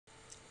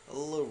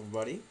Hello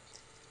everybody,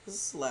 this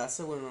is Lasse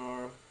with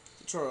our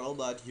tutorial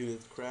about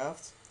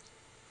Unity3D,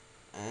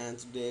 and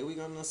today we're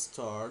gonna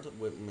start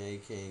with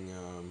making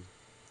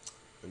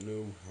a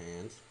new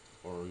hand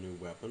or a new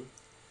weapon.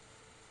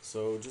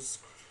 So just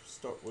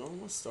start. Well, I'm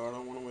gonna start. I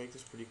want to make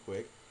this pretty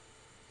quick.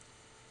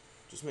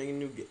 Just make a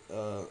new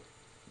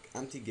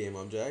empty game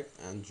object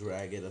and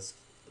drag it as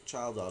a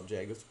child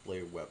object with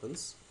player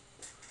weapons,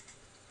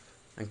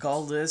 and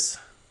call this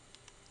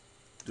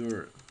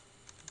dirt,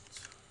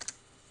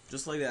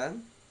 just like that.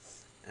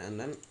 And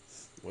then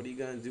what you're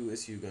gonna do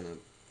is you're gonna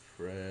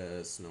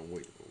press. No,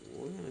 wait.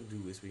 What we're gonna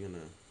do is we're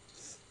gonna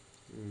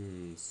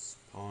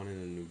spawn in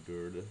a new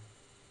dirt.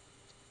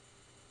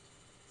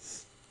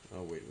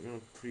 Oh wait, we're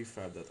gonna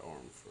prefab that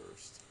arm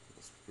first.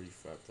 Let's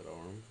prefab that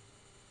arm,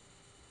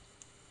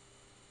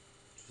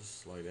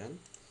 just like that.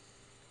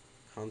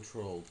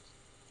 Control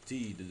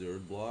T the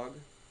dirt block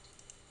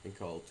and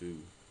call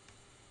to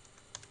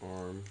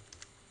arm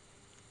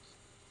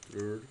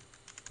dirt,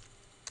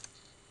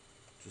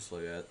 just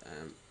like that,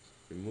 and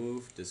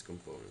remove this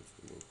component.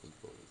 Remove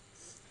component.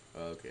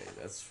 Okay,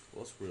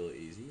 was really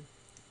easy.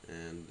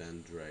 And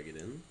then drag it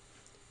in.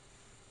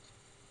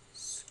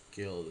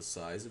 Scale the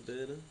size a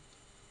bit.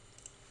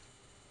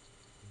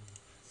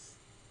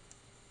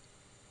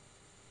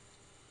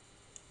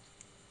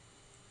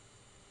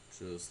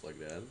 Just like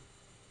that.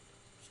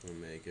 Just gonna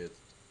make it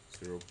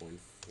 0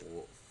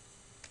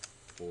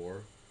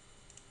 0.4,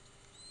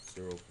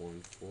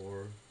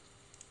 0.4,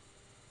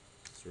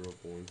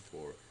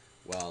 0.4.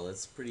 Wow,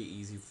 that's pretty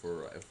easy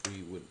for if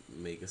we would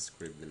make a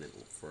script in it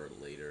for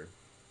later.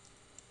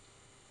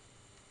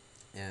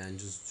 And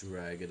just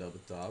drag it up the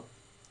top.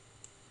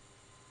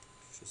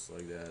 Just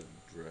like that,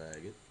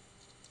 drag it.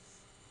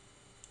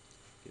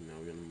 Okay, now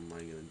I'm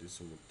gonna do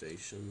some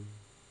rotation.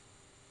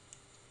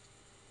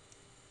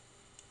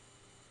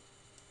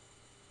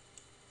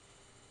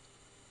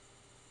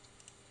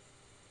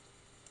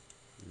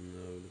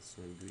 No, that's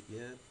not good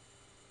yet.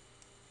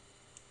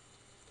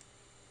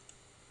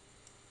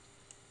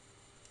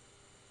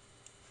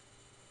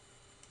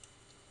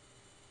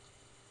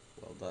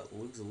 Well, that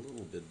looks a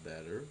little bit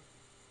better.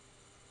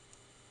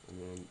 I'm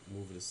gonna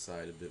move it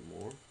aside a bit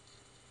more.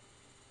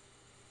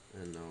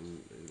 And now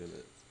I'm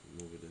gonna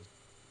move it a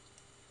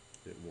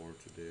bit more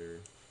to there.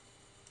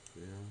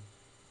 Yeah.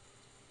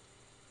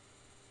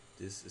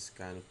 This is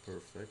kind of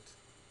perfect,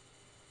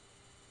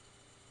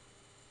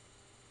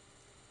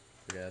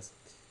 I guess.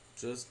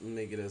 Just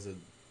make it as a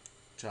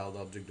child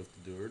object of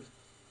the dirt,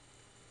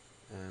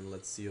 and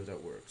let's see if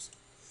that works.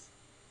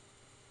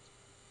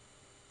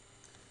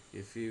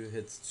 If you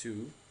hit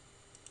 2,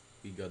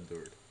 we got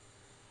dirt.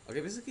 Okay,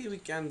 basically we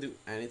can't do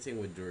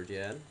anything with dirt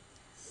yet,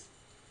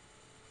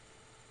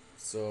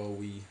 so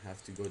we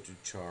have to go to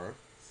char,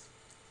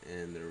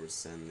 and they're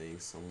sending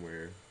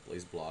somewhere,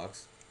 place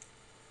blocks,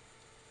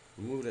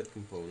 remove that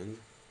component,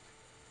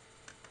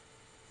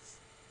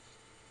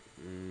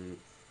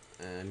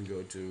 and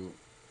go to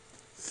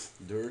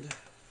dirt,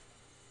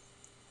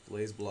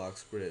 place block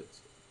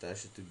script,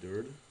 attach it to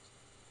dirt,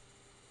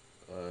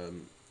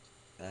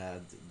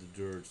 add the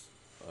dirt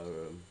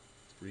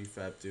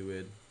prefab to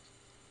it,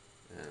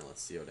 and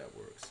let's see how that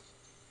works.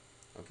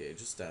 Okay,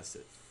 just test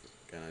it.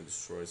 Can I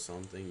destroy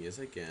something? Yes,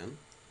 I can.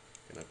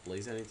 Can I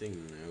place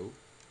anything? No.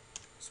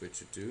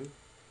 Switch it to,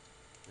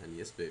 and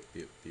yes,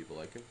 people,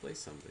 I can place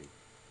something.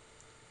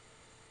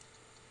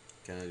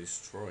 Can I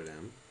destroy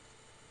them?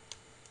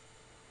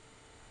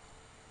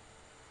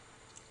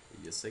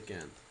 Yes, I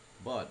can.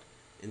 But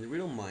in the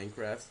real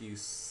Minecraft, you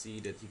see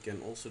that you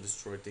can also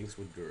destroy things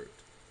with dirt.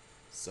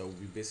 So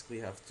we basically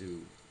have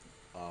to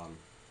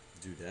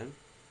do that.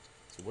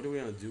 So what we're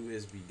gonna do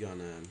is we're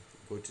gonna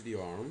go to the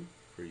arm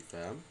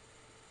prefab,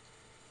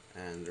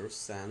 and there's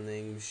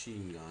standing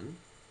machine gun,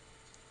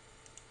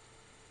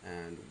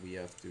 and we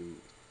have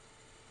to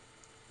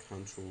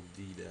Control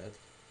D that,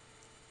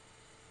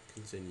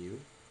 continue,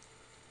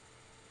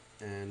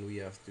 and we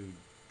have to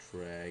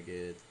drag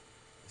it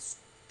as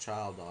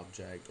child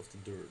object of the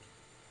dirt.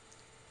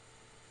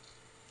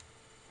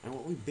 And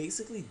what we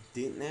basically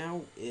did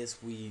now is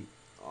we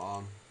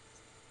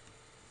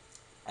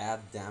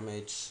add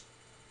damage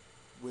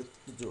with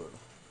the dirt.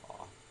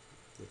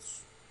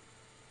 That's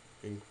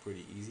been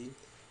pretty easy.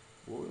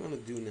 What we're gonna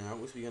do now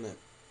is we're gonna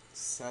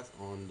set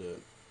on the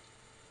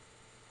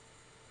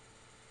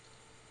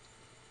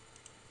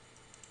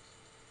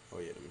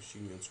the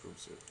machine gun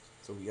scripts here.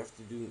 So we have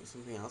to do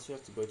something else. We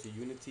have to go to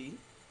Unity,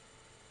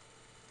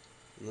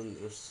 and then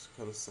there's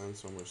gonna send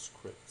somewhere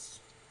scripts.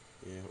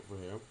 Yeah,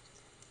 over here,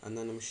 and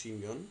then a machine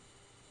gun,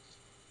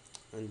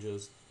 and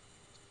just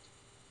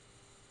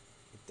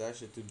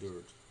attach it to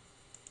dirt.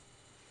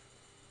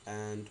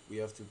 And we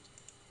have to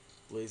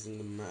place in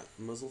the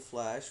muzzle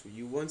flash.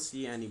 You won't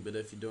see any, but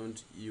if you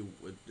don't, the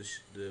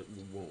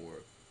won't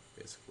work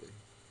basically.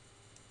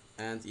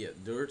 And yeah,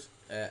 dirt,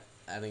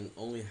 adding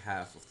only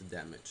half of the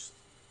damage,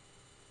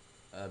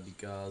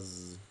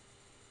 because,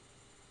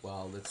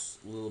 well, that's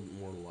a little bit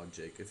more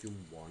logic. If you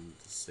want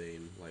the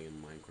same like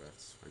in Minecraft,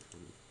 it's fine for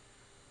me.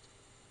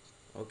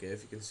 Okay,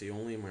 if you can see,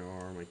 only in my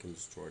arm I can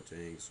destroy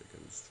things, I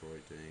can destroy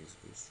things,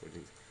 I can destroy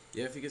things.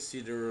 Yeah, if you can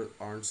see, there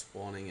aren't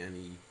spawning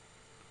any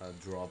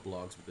drop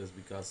blocks, but that's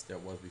because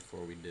that was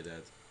before we did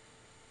that.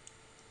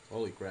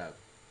 Holy crap.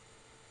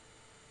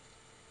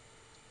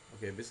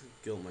 Okay, I basically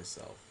killed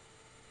myself.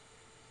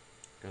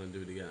 Gonna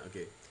do it again.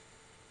 Okay.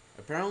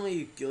 Apparently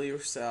you kill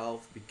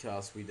yourself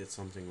because we did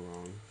something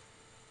wrong.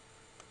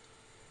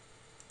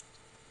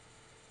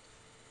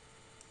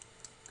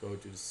 Go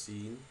to the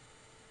scene.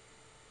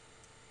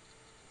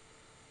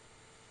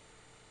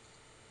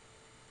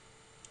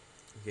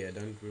 Okay, I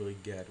don't really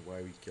get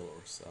why we kill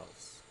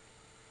ourselves.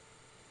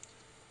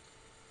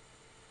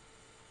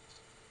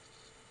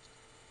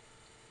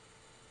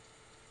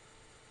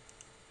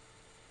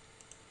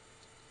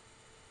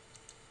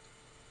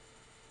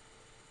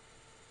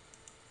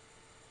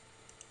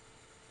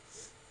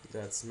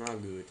 That's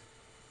not good.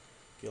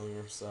 Killing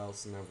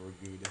ourselves never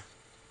good.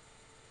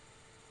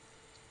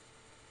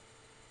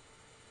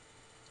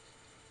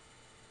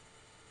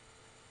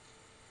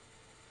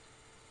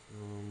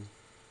 Um,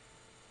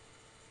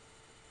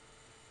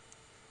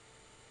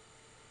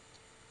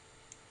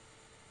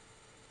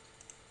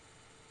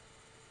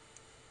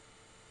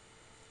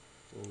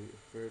 well, we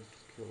prefer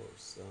to kill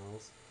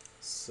ourselves.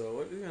 So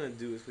what we're gonna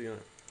do is we're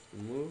gonna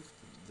remove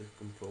the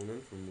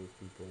component,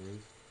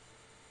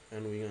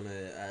 and we're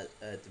gonna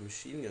add the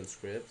machine gun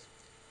script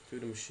to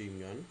the machine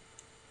gun.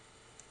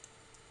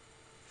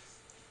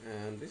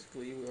 And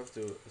basically we have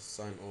to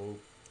assign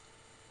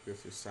the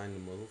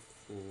muzzle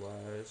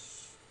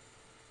flash.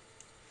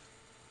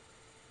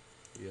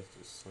 You have to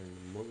assign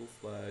the muzzle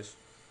flash.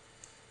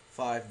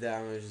 5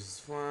 damage is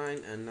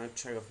fine, and now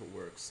check if it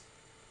works.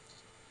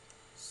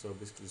 So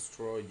basically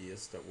destroyed,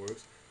 yes, that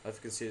works. As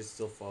you can see, it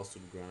still falls to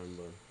the ground,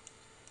 but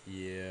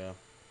yeah.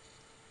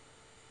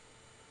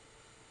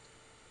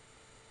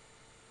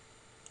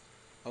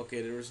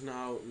 Okay, there is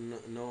now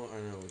no I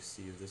know, let's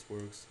see if this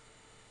works.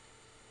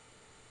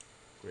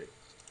 Great.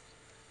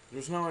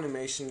 There's no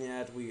animation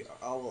yet.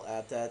 I will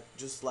add that,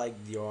 just like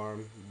the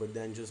arm, but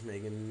then just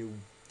make a new,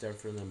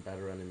 different and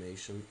better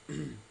animation.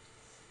 I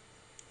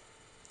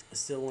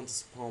still want the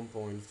spawn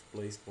point,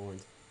 place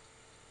point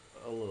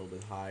a little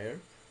bit higher.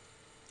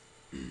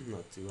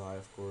 Not too high,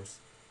 of course.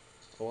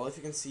 Well, if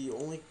you can see, you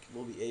only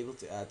will be able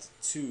to add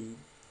 2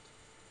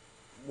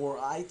 more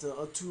items,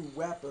 2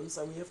 weapons,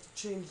 and we have to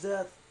change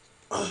that.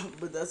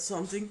 But that's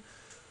something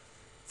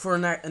for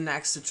a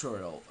next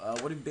tutorial.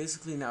 What we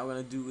basically now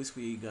gonna do is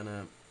we're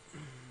gonna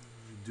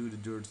do the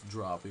dirt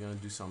drop. We're gonna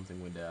do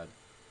something with that.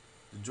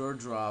 The dirt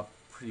drop,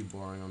 pretty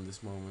boring on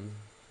this moment,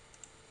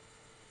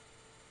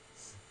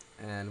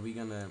 and we're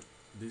gonna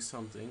do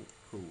something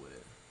cool with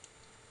it.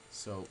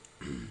 So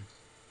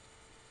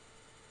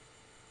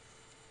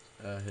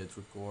hit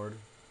record.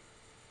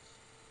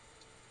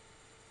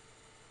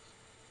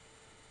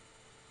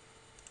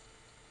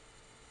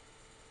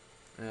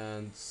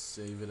 And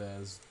save it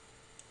as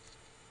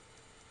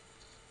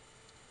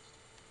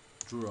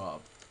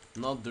drop,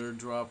 not dirt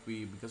drop.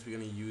 Because we're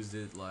gonna use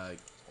it like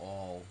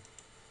all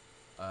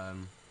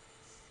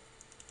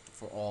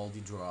for all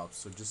the drops,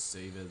 so just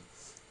save it.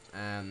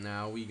 And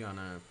now we're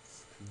gonna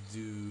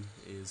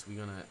we're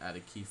gonna add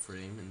a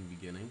keyframe in the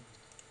beginning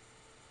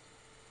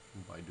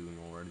by doing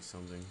already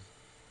something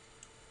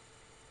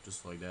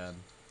just like that.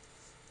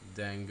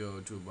 Then go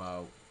to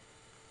about,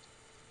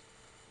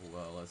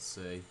 well, let's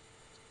say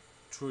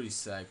 30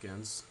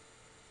 seconds,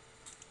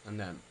 and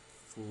then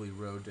fully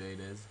rotate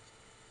it.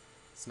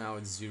 So now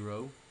it's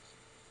 0.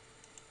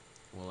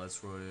 Well,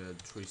 let's rotate it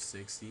at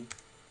 360.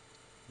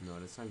 No,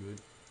 that's not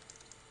good.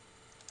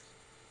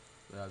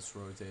 Let's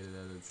rotate it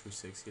at a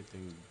 360. I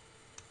think.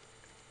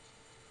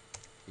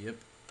 Yep.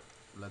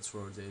 Let's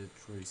rotate it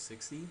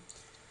 360.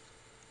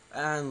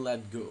 And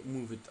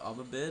move it up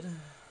a bit. And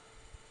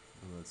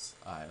let's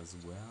eye as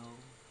well.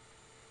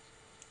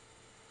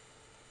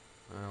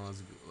 And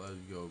let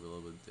it go a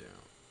little bit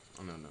down.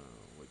 Oh no,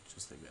 wait,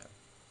 just like that.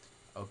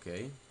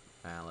 Okay,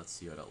 and let's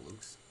see how that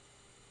looks.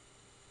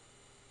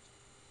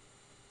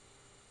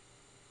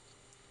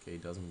 Okay,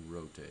 it doesn't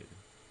rotate.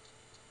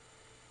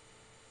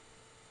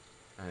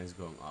 And it's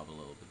going up a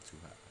little bit too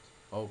high.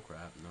 Oh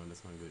crap, no,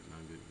 that's not good,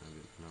 not good, not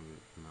good, not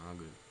good, not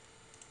good.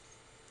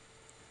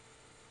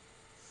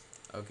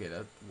 Okay,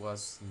 that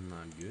was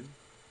not good.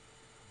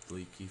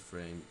 Delete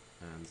keyframe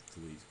and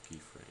delete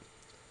keyframe.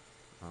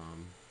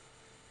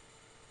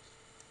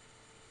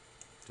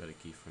 Got a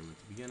keyframe at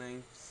the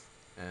beginning,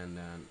 and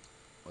then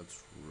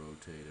let's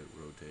rotate it,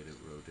 rotate it,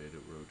 rotate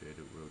it, rotate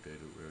it, rotate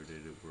it,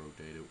 rotate it,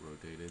 rotate it,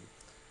 rotate it.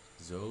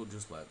 So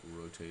just like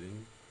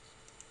rotating.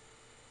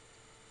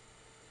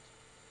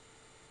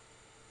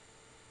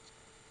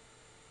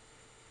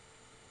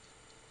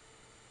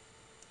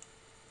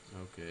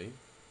 Okay.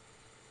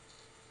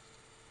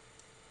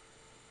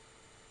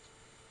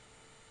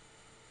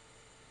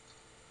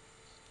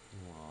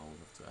 Well, we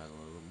have to add a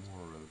little bit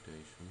more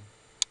rotation.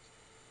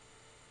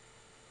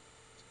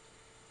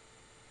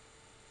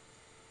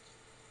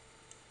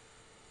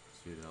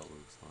 See what that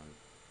looks like.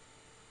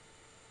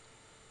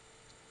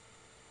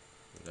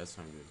 Yeah, that's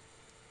not good.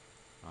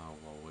 Well,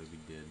 what we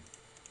did,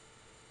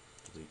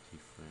 delete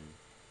keyframe.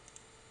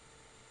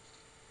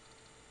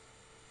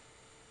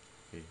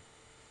 Okay,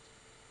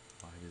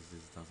 why does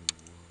this doesn't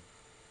work?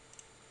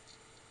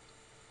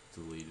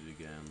 Delete it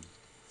again.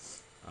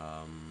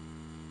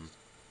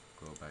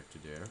 Go back to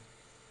there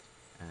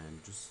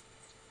and just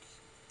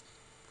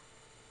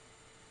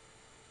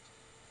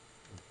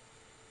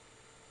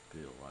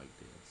put it like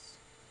this.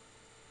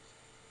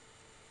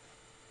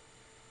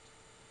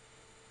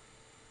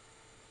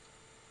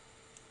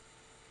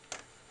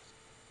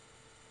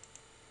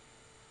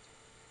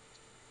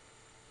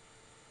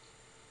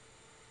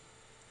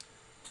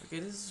 Okay,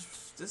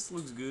 this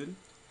looks good.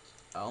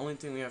 The only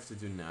thing we have to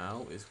do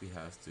now is we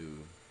have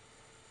to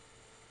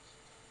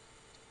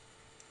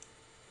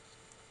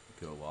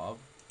go up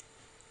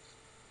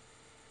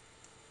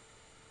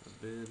a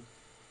bit.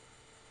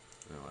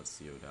 Now let's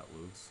see how that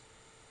looks.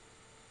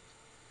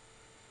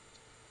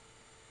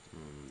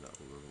 That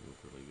doesn't look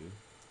really good.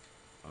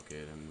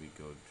 Okay, then we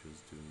go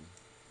just do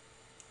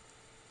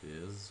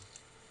this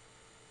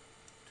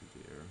to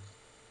there.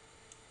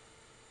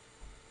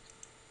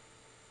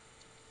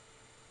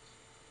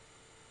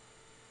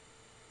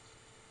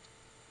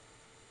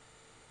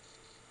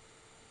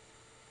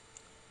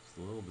 It's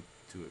a little bit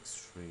too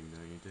extreme,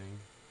 don't you think?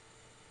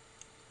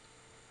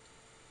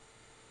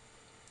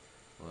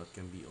 Well, it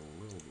can be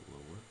a little bit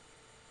lower.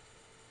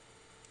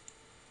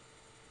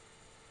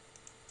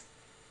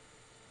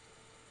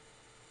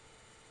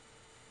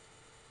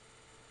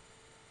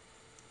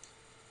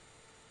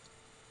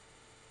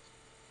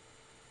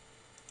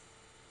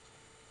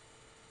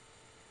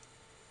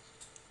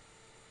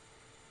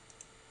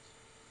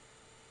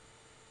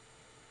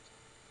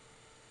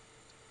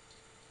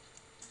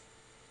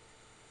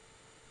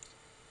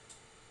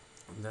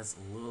 And that's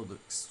a little bit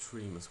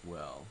extreme as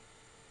well.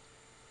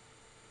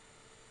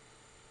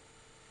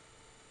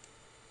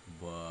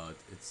 But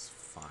it's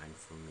fine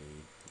for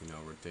me. You know,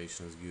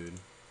 rotation is good.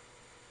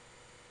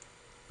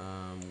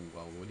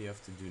 Well, what you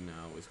have to do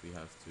now is we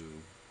have to...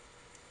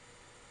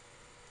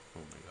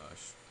 Oh my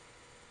gosh.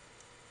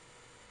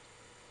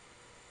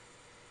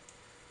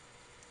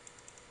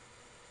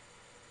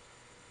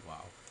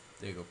 Wow,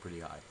 they go pretty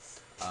high.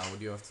 What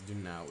you have to do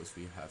now is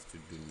we have to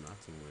do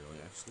nothing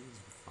really. Actually,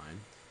 it's fine.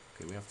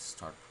 Okay, we have to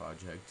start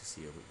project to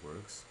see if it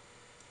works.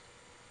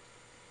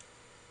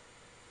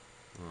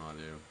 Oh,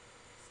 they're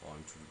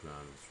falling to the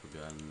ground. It's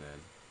forgotten that.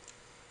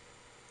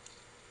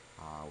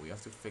 We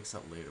have to fix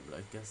that later, but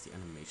I guess the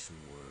animation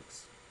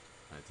works.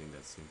 I think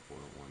that's the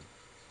important one.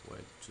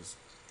 Wait, just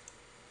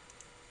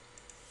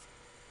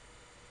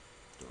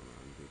don't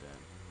undo that.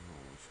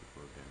 Oh, it should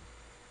work then.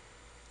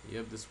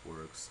 Yep, this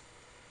works.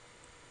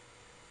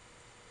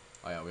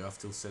 Oh yeah, we have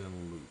to set in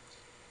a loop.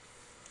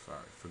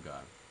 Sorry,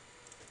 forgot.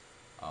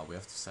 We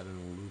have to set in a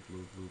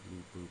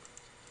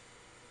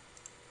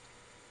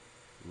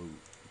loop,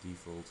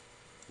 default,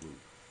 loop.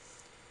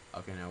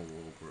 Okay, now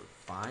we'll work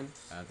fine.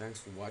 Thanks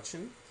for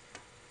watching.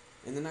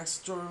 In the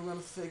next tutorial, I'm gonna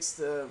fix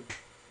the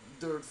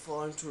dirt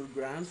falling to the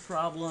ground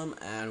problem,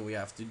 and we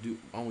have to do.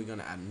 And we're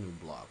gonna add a new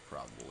block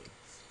probably.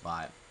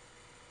 Bye.